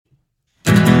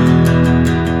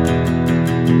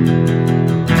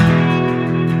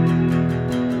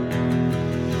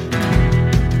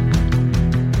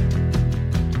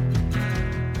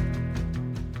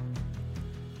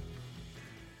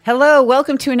Hello,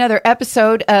 welcome to another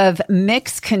episode of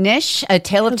Mix Knish, a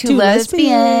tale of two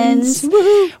lesbians.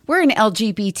 We're an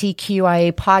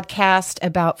LGBTQIA podcast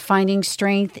about finding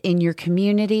strength in your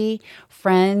community,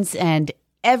 friends, and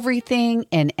everything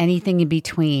and anything in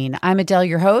between. I'm Adele,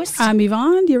 your host. I'm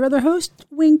Yvonne, your other host.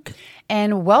 Wink.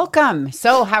 And welcome.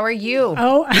 So, how are you?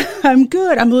 Oh, I'm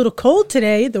good. I'm a little cold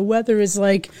today. The weather is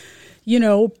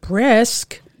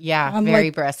brisk. Yeah, I'm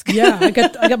very brisk. Yeah, I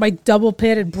got my double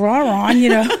padded bra on, I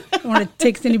don't want to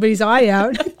take anybody's eye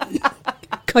out.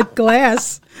 Cut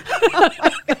glass.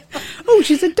 Oh,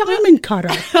 she's a diamond cutter.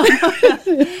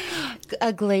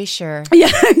 A glacier. Yeah,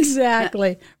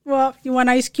 exactly. Well, you want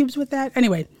ice cubes with that?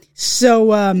 Anyway,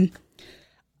 so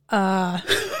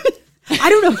I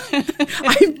don't know.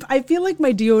 I feel like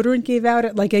my deodorant gave out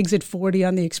at like exit 40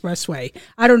 on the expressway.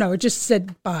 I don't know. It just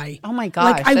said bye. Oh my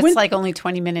gosh. That's like only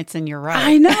 20 minutes and you're right.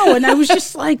 I know. And I was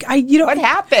just like, what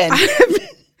happened?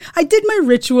 I did my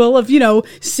ritual of,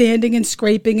 sanding and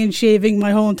scraping and shaving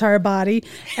my whole entire body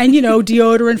and,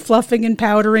 deodorant, fluffing and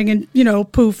powdering and,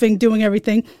 poofing, doing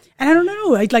everything. And I don't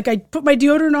know. I put my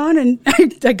deodorant on and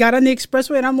I got on the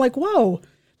expressway and I'm like, whoa.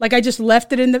 Like I just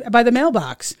left it by the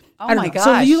mailbox. Oh my gosh.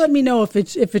 So you let me know if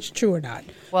it's true or not.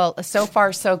 Well, so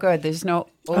far so good. There's no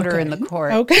odor in the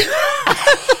court. Okay.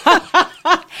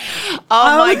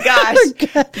 Oh my gosh.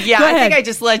 Yeah, I think I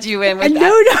just led you in with that. No,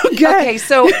 go ahead. Okay,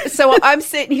 so I'm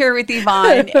sitting here with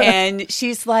Yvonne and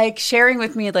she's like sharing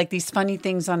with me like these funny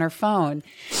things on her phone.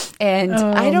 And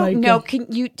I don't know,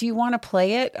 do you want to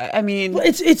play it? I mean, well,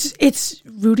 it's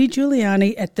Rudy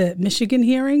Giuliani at the Michigan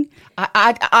hearing.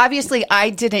 I obviously I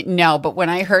didn't know, but when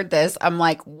I heard this, I'm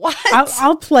like, what?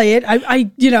 I'll play it.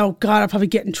 God, I'll probably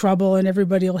get in trouble and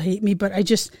everybody will hate me, but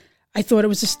I thought it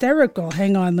was hysterical.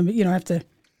 Hang on, let me,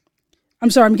 I'm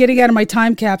sorry, I'm getting out of my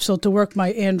time capsule to work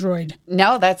my Android.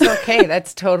 No, that's okay.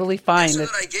 That's totally fine. The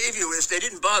reason that I gave you is they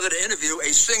didn't bother to interview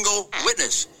a single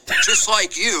witness. Just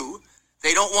like you,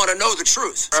 they don't want to know the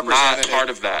truth. Not part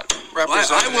of that.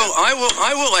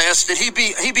 I will ask that he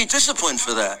be disciplined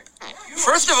for that.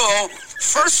 First of all,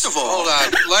 hold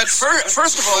on.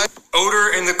 First of all,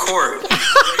 odor in the court.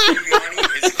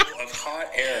 Giuliani is full of hot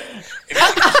air.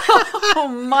 Oh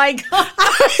my God.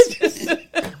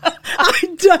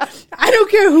 I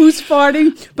don't care who's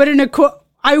farting, but in a court,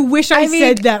 I wish I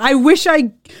said that. I wish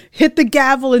I hit the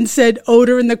gavel and said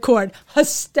odor in the court.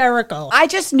 Hysterical. I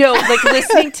just know, like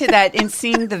listening to that and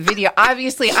seeing the video,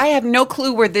 obviously I have no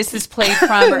clue where this is played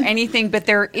from or anything, but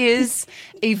there is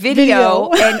a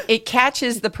video and it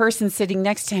catches the person sitting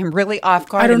next to him really off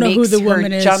guard. I don't know and who makes the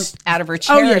woman her is. jump out of her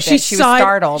chair. Oh yeah, she was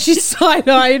startled. She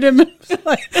side-eyed him.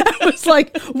 I was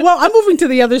like, well, I'm moving to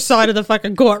the other side of the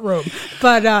fucking courtroom.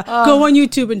 But go on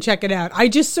YouTube and check it out. I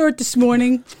just saw it this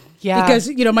morning. Yeah. Because,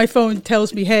 my phone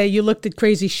tells me, hey, you looked at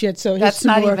crazy shit. So that's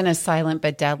not even a silent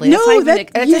but deadly. No,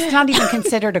 that's not even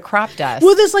considered a crop dust.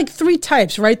 Well, there's like 3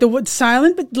 types, right? The one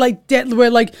silent, but like dead, where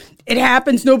like it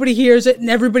happens, nobody hears it, and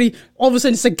everybody, all of a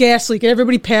sudden it's a gas leak, and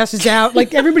everybody passes out.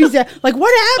 Like everybody's out. Like,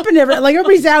 what happened? Like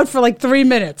everybody's out for like 3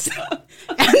 minutes.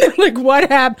 And they're like, what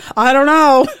happened? I don't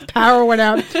know. Power went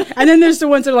out. And then there's the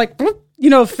ones that are like,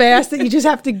 fast that you just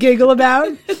have to giggle about.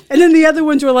 And then the other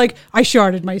ones were like, I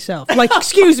sharted myself. Like,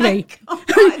 excuse me.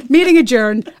 Meeting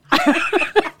adjourned.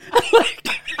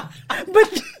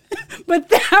 But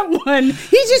that one,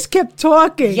 he just kept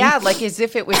talking. Yeah, like as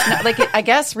if it was, I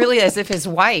guess really as if his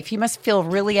wife, he must feel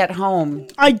really at home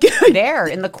there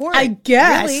in the court. I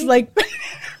guess. Really?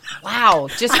 Wow,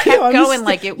 just kept going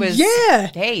like it was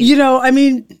days. He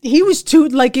was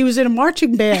he was in a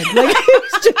marching band. Like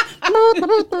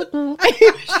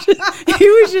he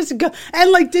was just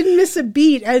and didn't miss a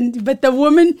beat. But the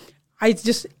woman, I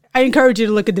encourage you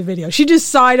to look at the video. She just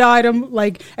side-eyed him,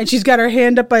 and she's got her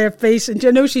hand up by her face, and I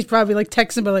know she's probably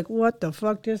texting, but what the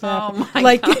fuck just happened? Oh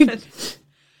my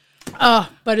God.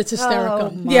 But it's hysterical.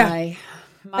 Oh my. Yeah.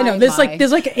 I know there's like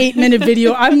an 8-minute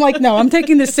video. I'm like, no, I'm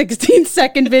taking the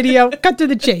 16-second video. Cut to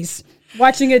the chase.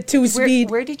 Watching it 2 speed.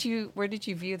 Where did you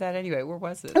view that anyway? Where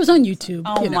was it? It was on YouTube.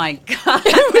 Oh my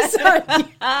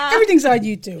God. Everything's on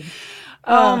YouTube.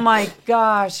 Oh my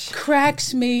gosh.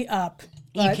 Cracks me up.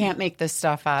 You can't make this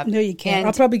stuff up. No, you can't.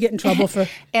 I'll probably get in trouble for.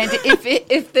 And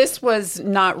if this was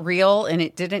not real and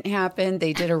it didn't happen,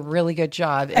 they did a really good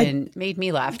job and made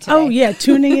me laugh today. Oh yeah,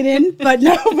 tuning it in, but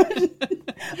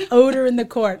odor in the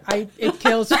court. It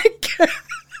kills me.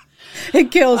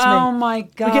 It kills me. Oh my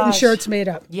God. We're getting shirts made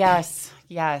up. Yes.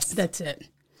 That's it.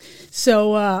 So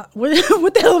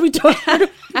what the hell are we talking?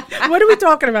 What are we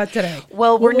talking about today?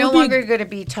 Well, we're no longer going to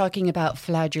be talking about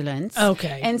flagellants.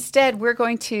 Okay. Instead, we're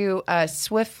going to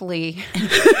swiftly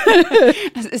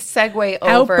segue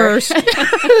over outburst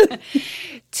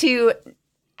to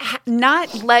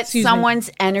not let Excuse me. someone's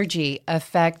energy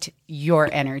affect your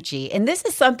energy. And this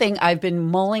is something I've been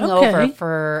mulling Okay. over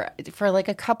for like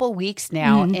a couple weeks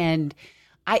now. And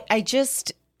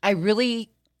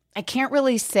I can't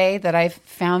really say that I've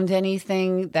found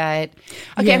anything that,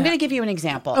 okay, Yeah. I'm going to give you an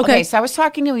example. Okay. Okay. So I was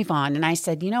talking to Yvonne and I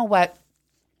said, you know what?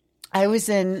 I was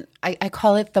in, I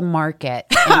call it the market.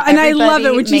 And I love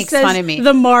it when she makes says fun of me.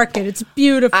 the market. It's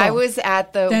beautiful. I was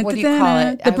at the, Dun, what do dun, you dun, call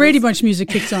dun. it? The Brady Bunch music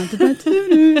kicks on. Dun, dun, dun,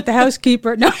 dun. The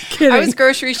housekeeper. No, I'm kidding. I was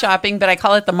grocery shopping, but I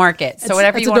call it the market. So It's-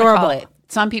 whatever it's you want to call adorable. it.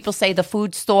 Some people say the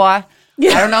food store.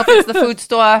 I don't know if it's the food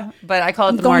store, but I call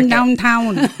it the going market.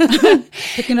 downtown,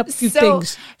 picking up a few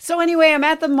things. So anyway, I'm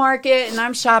at the market and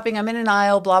I'm shopping. I'm in an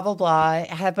aisle, blah, blah, blah. I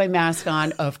have my mask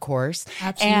on, of course.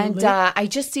 Absolutely. And I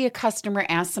just see a customer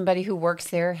ask somebody who works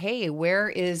there, hey, where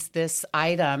is this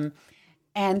item?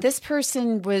 And this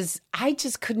person I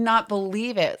just could not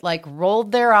believe it, like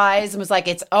rolled their eyes and was like,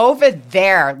 it's over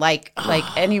there. Like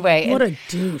anyway. What And-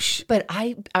 a douche. but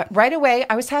I right away,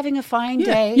 I was having a fine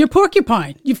Yeah, day. you're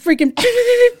porcupine. You freaking,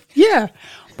 yeah.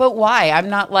 But why? I'm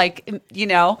not like,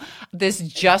 this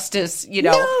justice,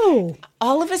 No.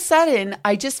 All of a sudden,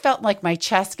 I just felt like my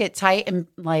chest get tight and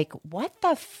like, what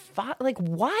the fuck? Like,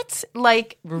 what?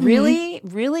 Like, really?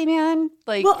 Really, man?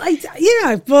 Like, Well, I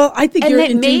think and you're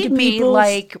it in tune made to me people's-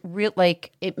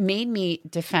 it made me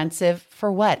defensive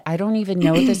for what? I don't even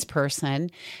know this person.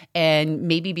 And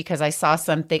maybe because I saw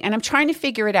something and I'm trying to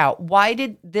figure it out. Why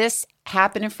did this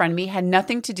happen in front of me? Had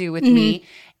nothing to do with me.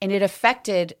 And it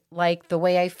affected like the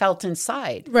way I felt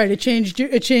inside. Right, it changed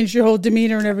your whole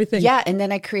demeanor and everything. Yeah, and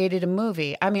then I created a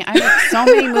movie. I mean, I have so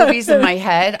many movies in my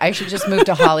head. I should just move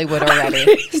to Hollywood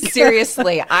already.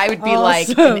 Seriously, I would be like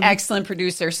an excellent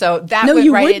producer. So that No, went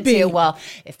you right would into, be. well,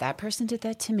 if that person did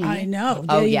that to me. I know.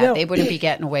 Oh, There you yeah, go. they wouldn't be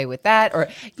getting away with that. Or,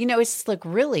 it's just like,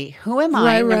 really, who am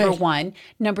I? Right, Number right. one.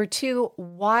 Number two,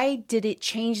 why did it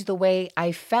change the way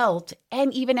I felt?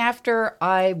 And even after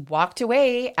I walked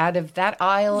away out of that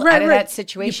aisle, Right, out of right. that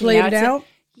situation. You played now it it's out?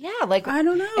 yeah, like I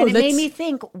don't know. And it made That's- me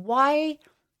think, why,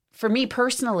 for me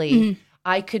personally, Mm-hmm.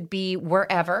 I could be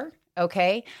wherever,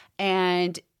 okay,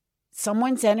 and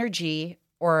someone's energy,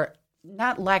 or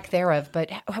not lack thereof,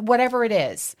 but whatever it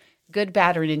is, good,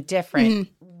 bad, or indifferent,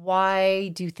 Mm-hmm. why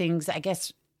do things, I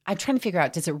guess, I'm trying to figure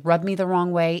out, does it rub me the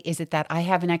wrong way? Is it that I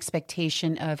have an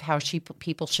expectation of how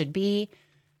people should be?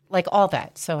 Like all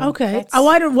that. So Okay. that's-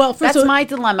 I don't. Well, first that's of all, my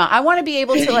dilemma. I want to be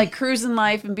able to like cruise in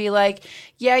life and be like,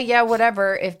 yeah,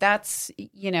 whatever. If that's,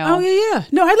 Oh yeah.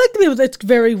 No, I'd like to be able. That's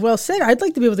very well said. I'd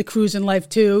like to be able to cruise in life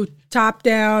too, top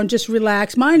down, just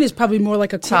relax. Mine is probably more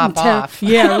like a Top Quentin Tar- off.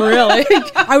 Yeah, really.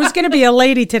 I was going to be a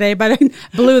lady today, but I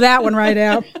blew that one right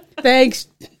out. Thanks,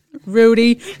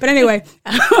 Rudy. But anyway,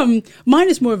 mine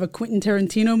is more of a Quentin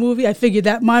Tarantino movie. I figured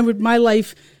that my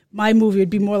movie would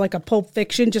be more like a Pulp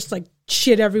Fiction, just like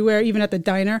shit everywhere, even at the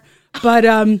diner. But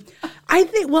I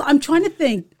think. Well, I'm trying to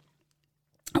think.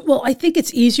 Well, I think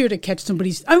it's easier to catch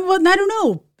somebody's. I don't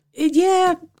know.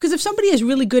 Yeah, because if somebody has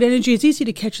really good energy, it's easy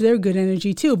to catch their good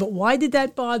energy too. But why did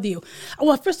that bother you?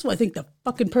 Well, first of all, I think the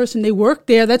fucking person, they work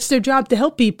there. That's their job, to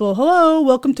help people. Hello,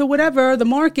 welcome to whatever, the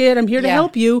market. I'm here to Yeah.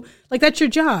 help you. Like, that's your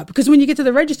job. Because when you get to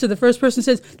the register, the first person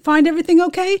says, find everything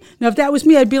okay? Now, if that was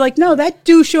me, I'd be like, no, that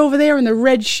douche over there in the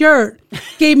red shirt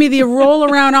gave me the roll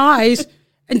around eyes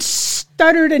and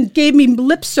stuttered and gave me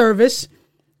lip service.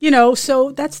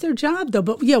 So that's their job, though.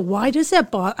 But yeah, why does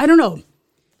that bother? I don't know.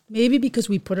 Maybe because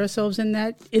we put ourselves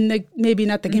maybe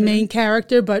not the main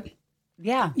character, but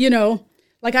yeah.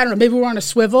 like, I don't know, maybe we're on a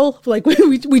swivel. Like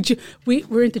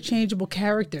we're interchangeable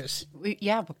characters.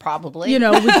 Yeah, probably. We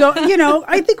don't,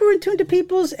 I think we're in tune to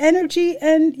people's energy,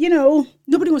 and,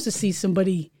 nobody wants to see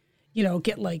somebody,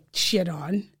 get like shit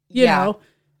on, you Yeah. know.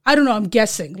 I don't know. I'm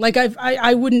guessing. Like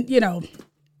I wouldn't,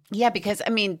 Yeah, because I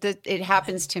mean, it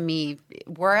happens to me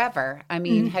wherever. I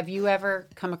mean, have you ever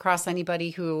come across anybody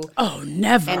who? Oh,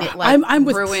 never. And it like I'm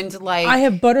with, ruined like. I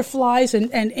have butterflies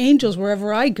and angels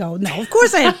wherever I go. No, of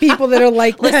course I have people that are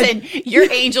like that. Listen,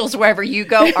 your angels wherever you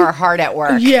go are hard at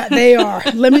work. Yeah, they are.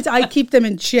 I keep them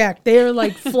in check. They are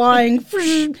like flying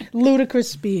ludicrous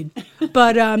speed.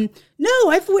 But no,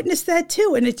 I've witnessed that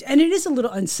too, and it is a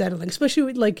little unsettling, especially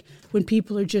with, like, when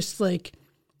people are just like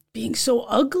being so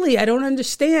ugly. I don't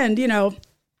understand,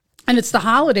 and it's the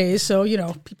holidays, so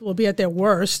people will be at their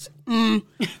worst.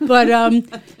 But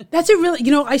that's a really,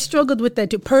 I struggled with that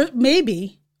too.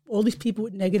 Maybe all these people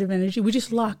with negative energy, we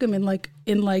just lock them in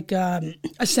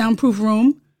a soundproof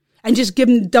room and just give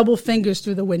them double fingers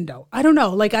through the window. I don't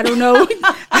know. I don't know.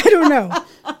 I don't know.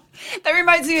 That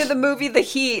reminds me of the movie The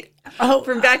Heat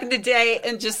from back in the day,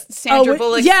 and just Oh, Sandra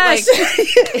Bullock. yes.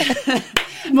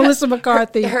 Melissa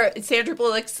McCarthy. Sandra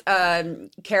Bullock's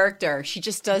character, she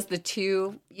just does the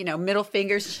two, middle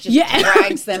fingers. She just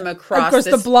drags them across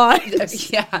the blind.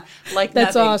 Yeah, like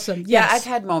that's nothing. awesome. Yes. Yeah, I've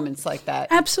had moments like that.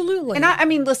 Absolutely. And I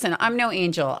mean, listen, I'm no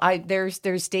angel. There's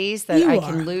days that I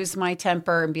can lose my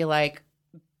temper and be like.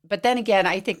 But then again,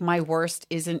 I think my worst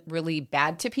isn't really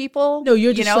bad to people. No,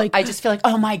 you're just like... I just feel like,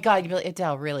 oh my God, you'd be like,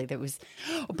 Adele, really? That was...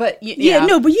 But, Yeah,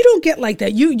 no, but you don't get like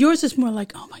that. Yours is more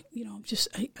like, oh my, I'm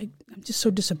just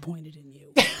so disappointed in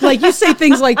you. Like, you say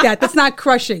things like that. That's not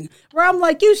crushing. Where I'm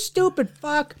like, you stupid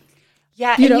fuck.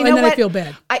 Yeah, and you know then what? I feel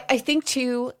bad. I think,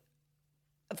 too,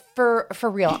 for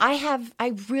real,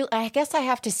 I guess I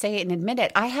have to say it and admit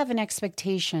it. I have an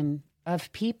expectation of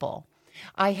people.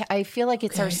 I feel like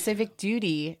it's our civic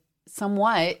duty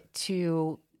somewhat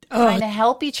to kind of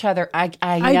help each other. I know.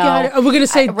 I got it. We're going to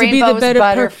say to be the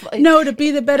better person. No, to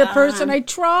be the better person. I'm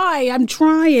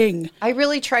trying. I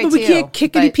really try but to. We can't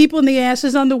kick any people in the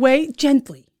asses on the way.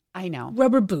 Gently. I know.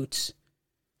 Rubber boots.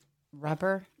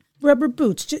 Rubber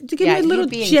boots. To give me a little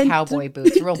be in cowboy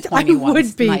boots, real pointy ones. I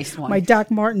would be. Nice one. My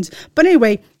Doc Martens. But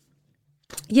anyway,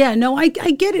 yeah, no, I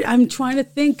get it. I'm trying to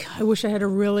think. I wish I had a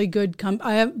really good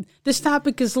this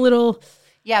topic is a little...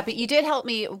 Yeah, but you did help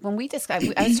me when we discussed.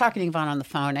 I was talking to Yvonne on the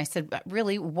phone. I said,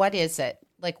 really, what is it?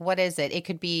 Like, what is it? It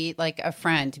could be like a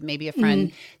friend, maybe a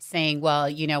friend saying, well,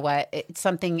 you know what? It's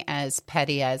something as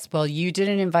petty as, well, you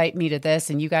didn't invite me to this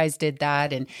and you guys did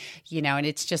that. And, and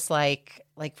it's just like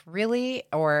really?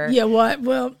 Or. Yeah, what?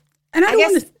 Well, and I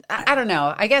guess, I don't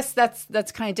know. I guess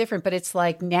that's kind of different. But it's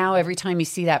like now every time you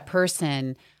see that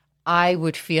person, I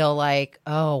would feel like,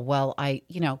 oh, well,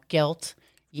 guilt.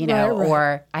 Right.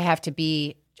 Or I have to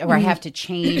be, or I have to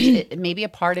change. Maybe a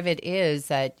part of it is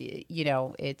that,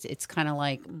 it's kind of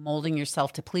like molding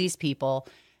yourself to please people.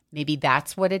 Maybe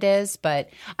that's what it is. But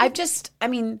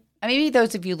maybe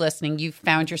those of you listening, you've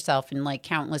found yourself in like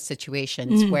countless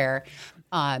situations where,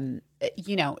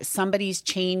 somebody's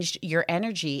changed your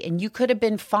energy and you could have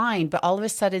been fine, but all of a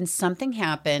sudden something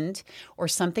happened or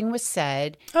something was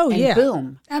said.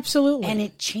 Boom. Absolutely. And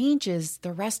it changes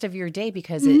the rest of your day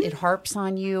because it harps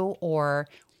on you or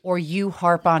you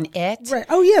harp on it. Right.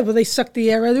 Oh, yeah. Well, they suck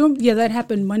the air out of the room. Yeah, that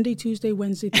happened Monday, Tuesday,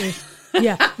 Wednesday, Thursday.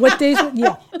 Yeah. What days?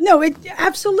 Yeah. No,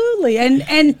 absolutely.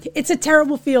 And it's a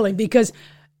terrible feeling because,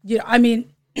 I'm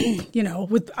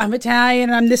Italian,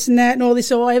 I'm this and that and all this.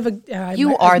 So I have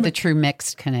you are the true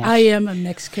mixed Knish. I am a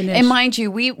mixed Knish. And mind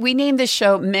you, we named this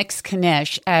show Mixed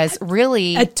Knish as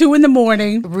really at 2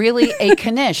 a.m. really a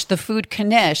Knish, the food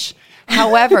Knish.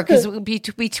 However, because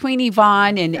between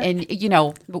Yvonne and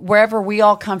wherever we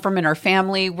all come from in our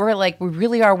family, we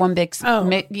really are one big, one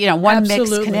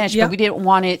mixed Knish, but we didn't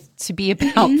want it to be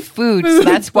about food, so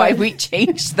that's why we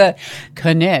changed the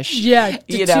Knish. Yeah,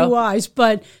 two eyes,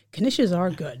 but Knishes are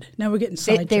good. Now we're getting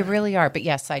sidetracked. They really are, but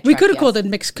yes, sidetracked. We could have called it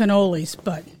mixed cannolis,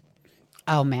 but...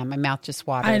 Oh, man, my mouth just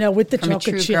watered. I know, with the from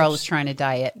chocolate chips. A true girl who's trying to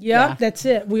diet. Yeah, that's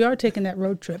it. We are taking that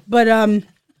road trip. But,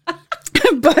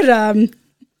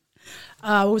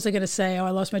 what was I going to say? Oh, I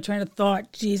lost my train of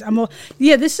thought. Jeez,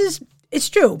 it's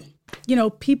true.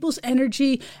 People's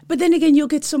energy. But then again, you'll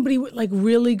get somebody like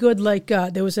really good. Like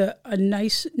there was a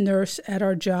nice nurse at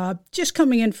our job just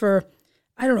coming in for,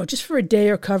 I don't know, just for a day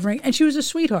or covering. And she was a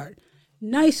sweetheart.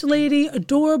 Nice lady,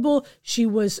 adorable. She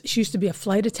used to be a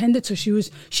flight attendant. So she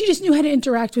just knew how to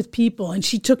interact with people. And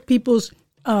she took people's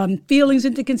feelings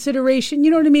into consideration.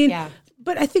 You know what I mean? Yeah.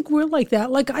 But I think we're like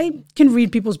that. Like I can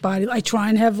read people's body. I try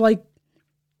and have like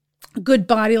good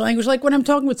body language. Like when I'm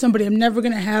talking with somebody, I'm never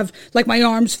going to have like my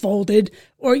arms folded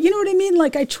or, you know what I mean?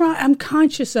 Like I'm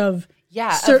conscious of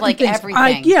certain of like things.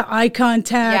 everything. Eye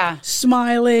contact,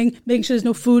 smiling, making sure there's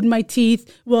no food in my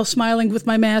teeth while smiling with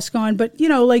my mask on. But,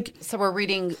 so we're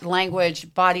reading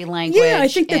language, body language. Yeah, I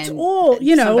think that's all,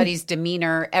 somebody's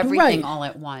demeanor, everything all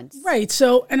at once. Right.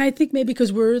 So, and I think maybe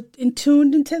because we're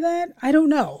tuned into that, I don't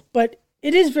know. But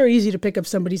it is very easy to pick up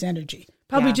somebody's energy.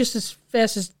 Probably just as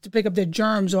fast as to pick up their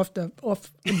germs off the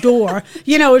door.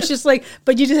 It's just like,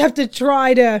 but you just have to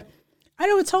try to, I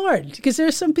know it's hard because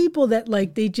there's some people that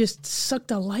like, they just suck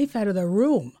the life out of the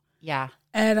room. Yeah.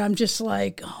 And I'm just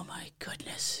like, oh my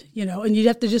goodness, and you'd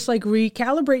have to just like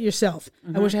recalibrate yourself.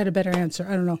 I wish I had a better answer.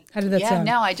 I don't know. How did that sound?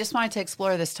 No, I just wanted to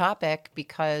explore this topic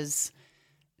because,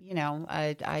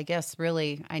 I guess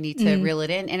really I need to reel it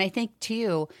in. And I think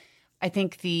too,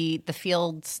 the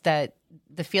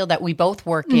field that we both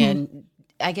work in,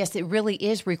 I guess it really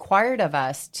is required of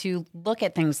us to look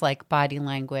at things like body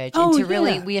language and to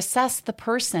really, we assess the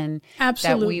person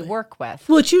that we work with.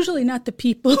 Well, it's usually not the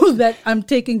people that I'm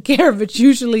taking care of. It's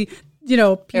usually,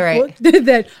 people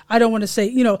that I don't want to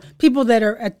say, people that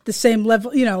are at the same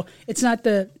level, it's not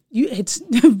the it's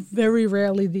very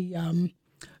rarely the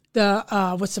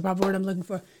what's the proper word I'm looking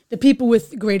for? The people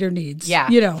with greater needs.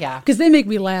 Yeah. Because they make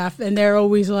me laugh, and they're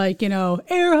always like, air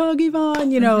hug,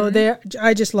 Yvonne.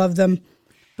 I just love them.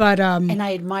 But and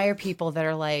I admire people that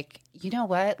are like, you know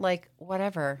what, like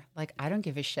whatever, like I don't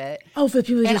give a shit. Oh, for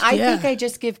people, and I think I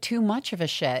just give too much of a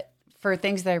shit for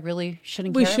things that I really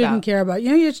shouldn't care about. We shouldn't care about.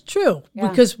 It's true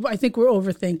because I think we're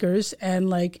overthinkers, and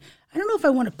like I don't know if I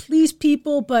want to please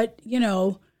people, but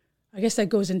I guess that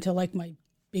goes into like my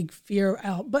big fear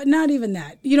out, but not even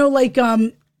that. I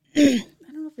don't know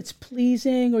if it's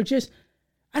pleasing or just.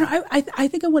 I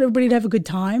think I want everybody to have a good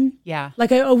time. Yeah.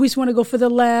 Like I always want to go for the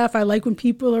laugh. I like when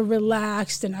people are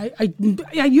relaxed, and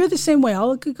you're the same way.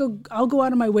 I'll go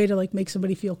out of my way to like make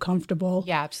somebody feel comfortable.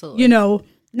 Yeah, absolutely.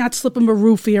 Not slip them a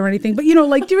roofie or anything, but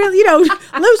like really,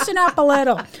 loosen up a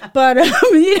little. But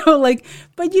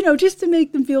just to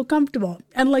make them feel comfortable.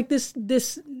 And like this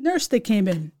nurse that came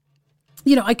in,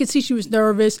 I could see she was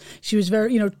nervous. She was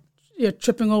very,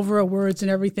 tripping over her words and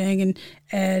everything,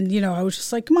 and I was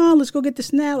just like, come on, let's go get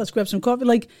this now. Let's grab some coffee.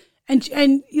 Like, and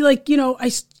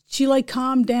she like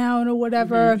calmed down or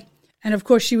whatever. Mm-hmm. And of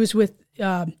course, she was with,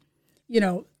 the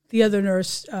other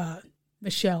nurse,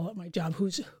 Michelle at my job,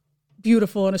 who's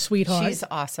beautiful and a sweetheart. She's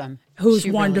awesome. Who's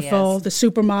she wonderful, really the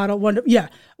supermodel. Yeah,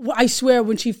 I swear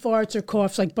when she farts or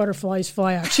coughs, like butterflies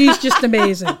fly out. She's just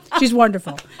amazing. She's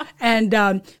wonderful. And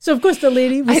so, of course, the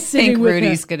lady was sitting with her. I think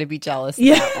Rudy's going to be jealous.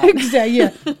 Yeah, exactly.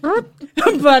 Yeah,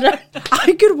 but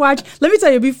I could watch. Let me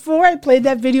tell you, before I played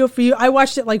that video for you, I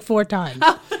watched it like 4 times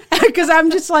because I'm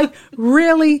just like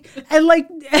really, and like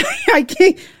I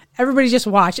can't. Everybody just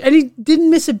watched, and he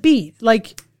didn't miss a beat.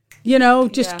 Like,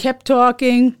 just kept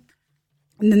talking.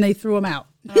 And then they threw him out.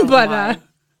 Oh,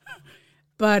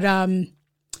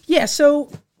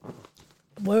 so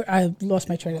I lost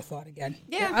my train of thought again.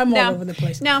 Yeah, I'm all over the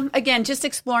place. No, again, just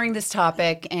exploring this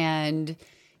topic, and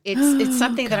it's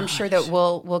something that I'm sure that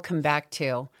we'll come back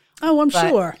to. Oh, I'm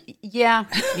sure. Yeah.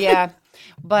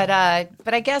 But I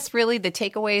guess really the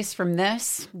takeaways from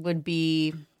this would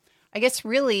be, I guess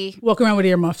really walk around with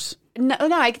earmuffs. No,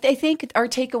 I think our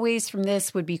takeaways from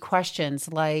this would be questions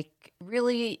like,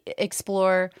 really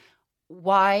explore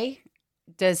why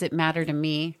does it matter to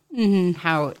me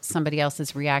how somebody else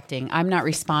is reacting? I'm not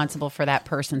responsible for that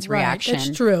person's reaction.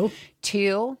 That's true.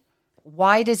 2,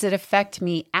 why does it affect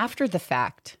me after the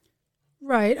fact?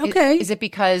 Right. Okay. Is it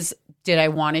because did I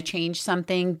want to change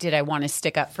something? Did I want to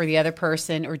stick up for the other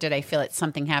person? Or did I feel that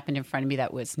something happened in front of me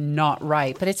that was not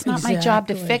right? But it's not my job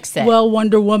to fix it. Well,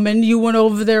 Wonder Woman, you went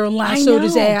over there and lassoed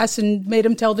his ass and made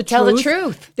him tell the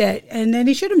truth. And then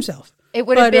he shit himself. It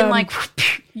would have been like...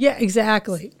 Yeah,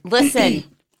 exactly. Listen.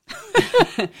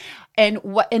 And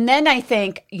then I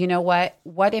think, you know what?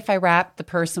 What if I wrap the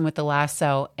person with the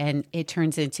lasso and it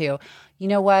turns into... You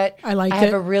know what? I've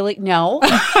had a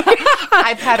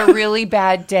really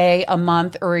bad day, a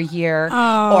month or a year,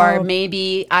 or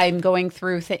maybe I'm going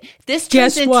through things. This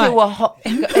turns into a whole.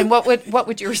 And what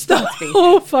would your response be? The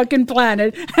whole fucking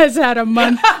planet has had a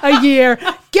month, a year.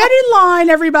 Get in line,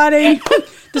 everybody.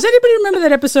 Does anybody remember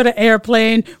that episode of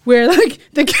Airplane where like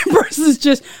the person's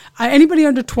just anybody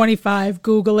under 25,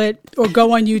 Google it or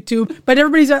go on YouTube. But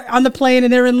everybody's on the plane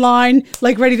and they're in line,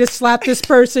 like ready to slap this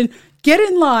person. Get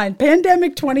in line.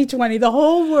 Pandemic 2020. The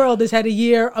whole world has had a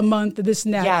year, a month, this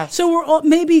and that. Yes. So we're all,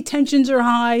 maybe tensions are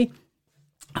high.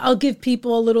 I'll give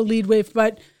people a little leadway,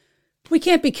 but we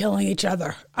can't be killing each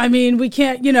other. I mean, we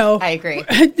can't, I agree.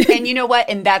 And you know what?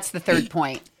 And that's the third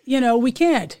point. We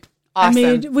can't. Awesome.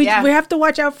 I mean, we have to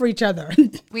watch out for each other.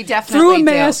 We definitely through a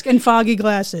mask and foggy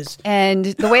glasses. And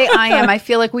the way I am, I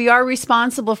feel like we are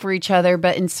responsible for each other,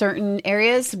 but in certain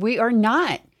areas, we are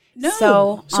not.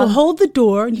 No. So hold the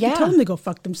door. And you can tell them to go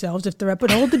fuck themselves if they're up,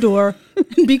 but hold the door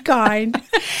and be kind.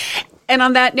 And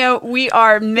on that note, we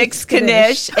are Mixed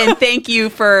Knish, and thank you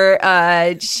for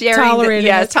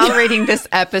tolerating this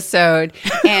episode.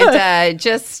 And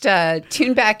just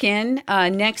tune back in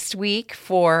next week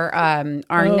for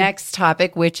our next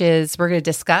topic, which is we're going to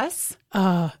discuss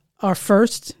our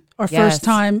first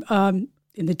time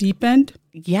in the deep end.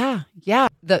 Yeah.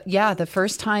 The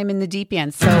first time in the deep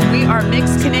end. So we are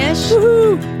Mixed Knish.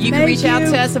 You can reach out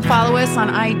to us and follow us on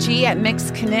IG at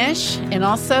Mixed Knish. And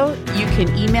also you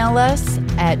can email us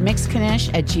at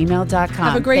mixedknish@gmail.com.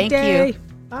 Have a great day. You.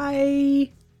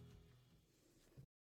 Bye.